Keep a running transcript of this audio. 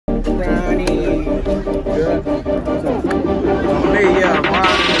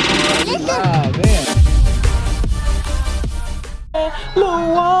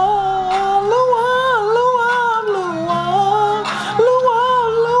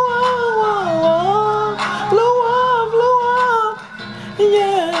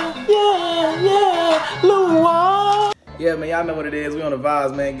Yeah, man, y'all know what it is. We on the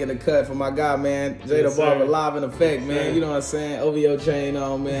vibes, man. Getting a cut from my guy, man. Jada Barber, live in effect, man. You know what I'm saying? OVO chain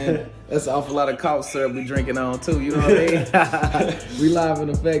on, man. That's an awful lot of cough syrup we drinking on, too. You know what I mean? We live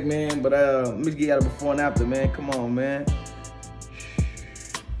in effect, man. But let me get out of before and after, man. Come on, man.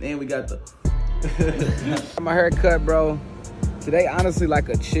 And we got the... my haircut, bro. Today, honestly, like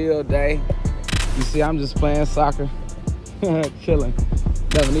a chill day. You see, I'm just playing soccer. Chilling.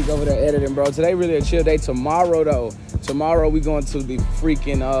 Dominique over there editing, bro. Today really a chill day. Tomorrow, though. Tomorrow we going to the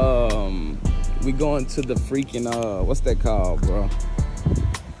freaking, what's that called, bro?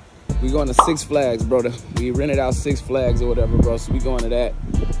 We going to Six Flags, bro. We rented out Six Flags or whatever, bro. So we going to that.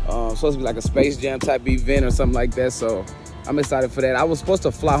 Supposed to be like a Space Jam type event or something like that. So I'm excited for that. I was supposed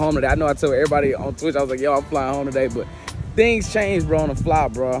to fly home today. I know I told everybody on Twitch, I was like, yo, I'm flying home today. But things changed, bro, on the fly,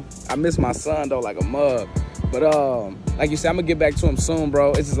 bro. I miss my son, though, like a mug. But like you said, I'm gonna get back to him soon,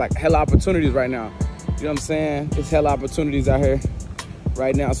 bro. It's just like hella opportunities right now. You know what I'm saying? It's hella opportunities out here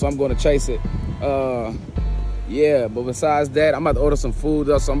right now, so I'm gonna chase it. Yeah, but besides that, I'm about to order some food,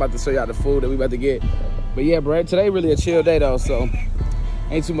 though, so I'm about to show y'all the food that we about to get. But yeah, bro, today really a chill day, though, so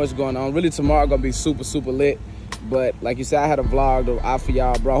ain't too much going on. Really, tomorrow gonna be super, super lit. But like you said, I had a vlog out for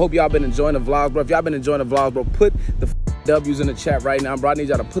y'all, bro. I hope y'all been enjoying the vlogs, bro. If y'all been enjoying the vlogs, bro, put the W's in the chat right now, bro. I need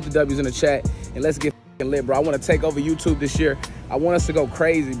y'all to put the W's in the chat, and let's get lit, bro. I want to take over YouTube this year. I want us to go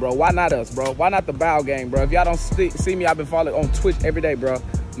crazy, bro. Why not us, bro? Why not the b.lou gang, bro? If y'all don't see me, I've been following on Twitch every day, bro.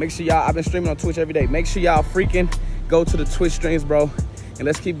 Make sure y'all, I've been streaming on Twitch every day. Make sure y'all freaking go to the Twitch streams, bro, and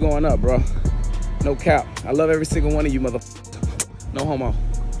let's keep going up, bro. No cap. I love every single one of you, motherfuckers. No homo.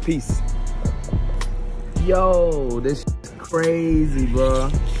 Peace. Yo, this is crazy, bro.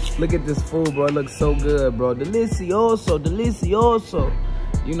 Look at this food, bro. It looks so good, bro. Delicioso, delicioso.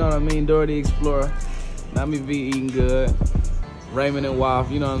 You know what I mean? Dora the Explorer. Nami V eating good. Raymond and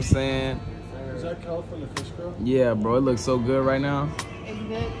Waff, you know what I'm saying? Is that California fish grill? Yeah, bro. It looks so good right now.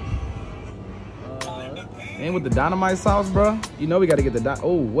 And with the dynamite sauce, bro. You know we got to get the...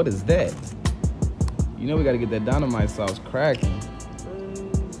 Oh, what is that? You know we got to get that dynamite sauce cracking.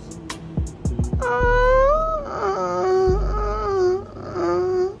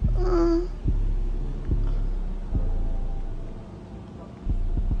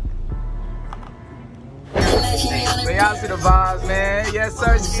 Man, y'all see the vibes, man. Yes,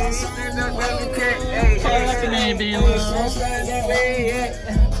 sir. Hey, hey, b.lou.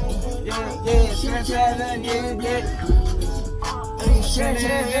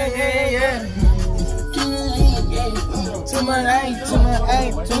 To my aim, to my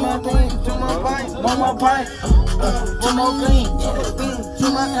aim, to my pain, to my pint, one more pint, one more clean. To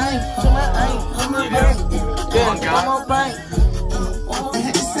my aim, to my aim, to my pain, one more pint. I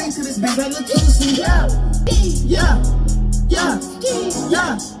had to sing to this bitch, I look yeah, yeah,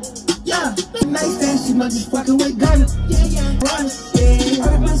 yeah, yeah. Nice that she must be fucking with Ghana. Yeah, yeah. Run, yeah.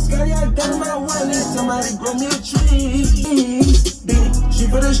 I've been scary, I got my wallet. Somebody grow me a tree. Bitch, she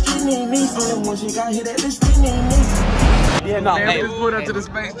for the street, me. Only one she got hit at the street, me. Yeah, no, man, we just pulled up to the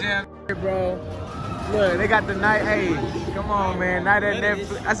Space Jam, bro. Look, they got the night, hey, come on, man. Night at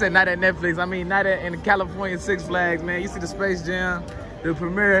Netflix. I said night at Netflix. I mean, night at in California Six Flags, man. You see the Space Jam, the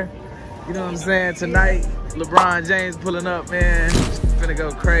premiere. You know what I'm saying? Tonight, LeBron James pulling up, man. Finna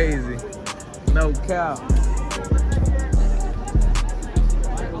go crazy. No cap.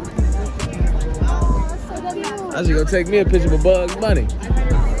 I should go take me a picture of Bugs Bunny.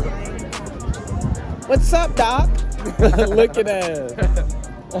 What's up, Doc? Looking at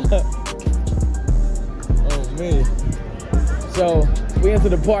oh, man. So, we into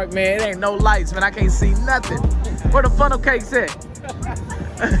the park, man. It ain't no lights, man. I can't see nothing. Where the funnel cakes at?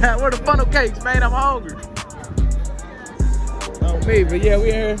 Where the funnel cakes, man? I'm hungry. Oh, me, but yeah,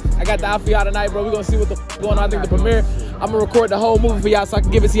 we here. I got the outfit out tonight, bro. We're gonna see what the going on. I think the premiere. I'm gonna record the whole movie for y'all so I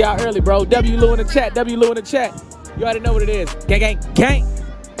can give it to y'all early, bro. b.lou in the chat. b.lou in the chat. You already know what it is. Gang, gang, gang.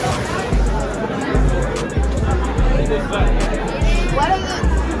 What is it?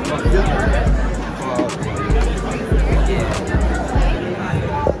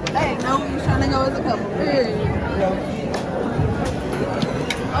 Hey, no, we're trying to go as a couple. Period.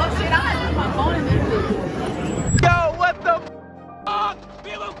 Oh shit, I had to put my phone in this. Yo, what the fuck?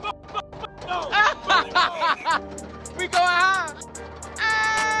 We going high.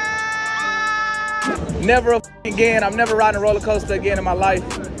 Never again. I'm never riding a roller coaster again in my life.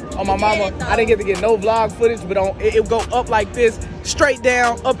 On my mama, I didn't get to get no vlog footage, but it would go up like this, straight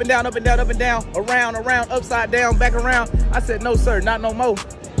down, up and down, up and down, up and down, around, around, upside down, back around. I said, no, sir, not no more.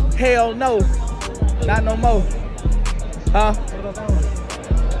 Hell no, not no more. Huh?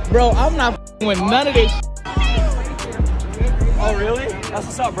 Bro, I'm not with none of this. Oh, really? That's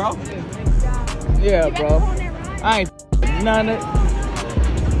what's up, bro. Yeah, bro. I ain't None.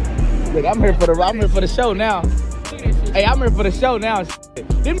 Look, I'm here for the show now. Hey, I'm here for the show now.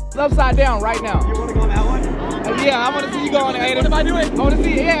 Them upside down right now. You want to go on that one? Yeah, I want to see you go on there, Aiden. What if I do it? I want to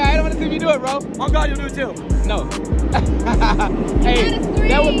see. Yeah, I want to see you do it, bro. Oh God, you'll do it too. No. Hey,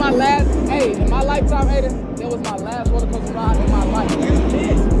 that was my last. Hey, in my lifetime, Aiden, that was my last roller coaster ride in my life.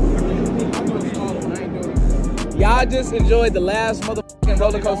 Y'all just enjoyed the last motherfucking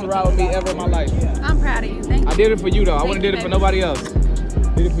roller coaster ride with me ever in my life. I'm proud of you. Thank you. I did it for you though. I wouldn't did it for nobody else.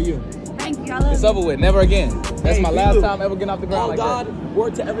 Did it for you. Thank you. I love It's you. over with. Never again. That's Hey, my last b.lou. time ever getting off the ground Oh like God, that.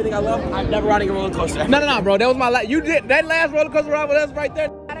 word to everything I love. I'm never riding a roller coaster. No, bro. That was my last. You did that last roller coaster ride with us right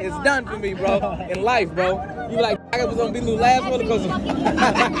there. It's done for me, bro. In life, bro. You like I was on b.lou last roller coaster.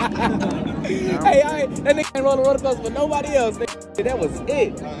 Hey, that nigga ain't roller coaster with nobody else. That was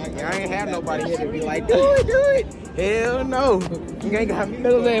it. I ain't have nobody here to be like, do it. Hell no. You ain't got me. If I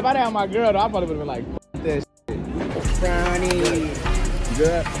didn't have my girl, though, I probably would have been like, fuck that shit. Bronny.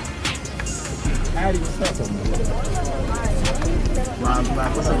 Good. Howdy, what's up?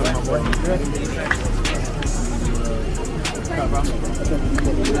 What's up with my boy?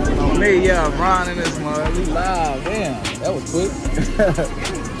 On me, yeah, Ron in this one. We live. Damn, that was quick.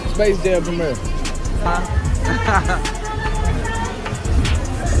 Space Jam premiere. Huh?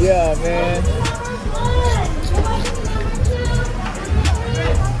 Yeah, man.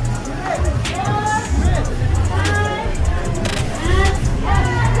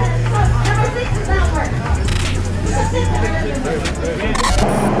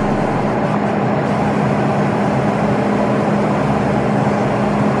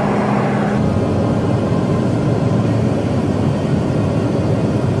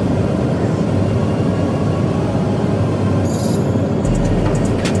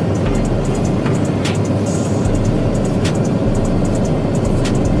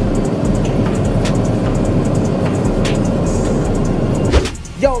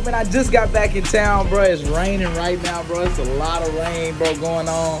 Yo, man, I just got back in town, bro. It's raining right now, bro. It's a lot of rain, bro, going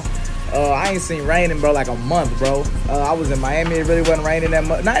on. I ain't seen raining, bro, like a month, bro. I was in Miami. It really wasn't raining that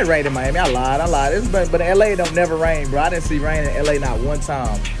much. Not it rained in Miami. I lied. But in LA, don't never rain, bro. I didn't see rain in LA not one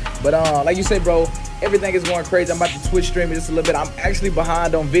time. But like you said, bro, everything is going crazy. I'm about to Twitch stream it just a little bit. I'm actually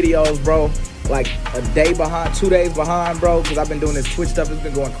behind on videos, bro. Like a day behind, 2 days behind, bro, because I've been doing this Twitch stuff. It's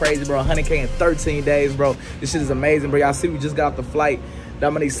been going crazy, bro. 100K in 13 days, bro. This shit is amazing, bro. Y'all see we just got off the flight.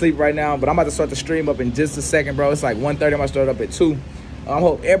 I'm gonna need sleep right now, but I'm about to start the stream up in just a second, bro. It's like 1:30. I'm gonna start up at 2. I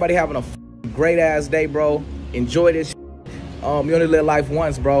hope everybody having a great ass day, bro. Enjoy this shit. You only live life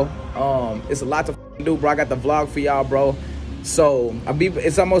once, bro. It's a lot to do, bro. I got the vlog for y'all, bro. So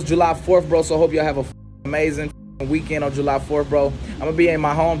it's almost July 4th, bro. So I hope y'all have a amazing weekend on July 4th, bro. I'm gonna be in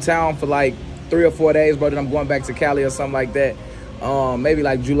my hometown for like 3 or 4 days, bro. Then I'm going back to Cali or something like that. Maybe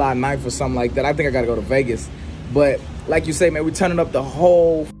like July 9th or something like that. I think I gotta go to Vegas, but like you say, man, we turning up the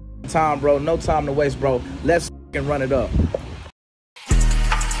whole time, bro. No time to waste, bro. Let's run it up.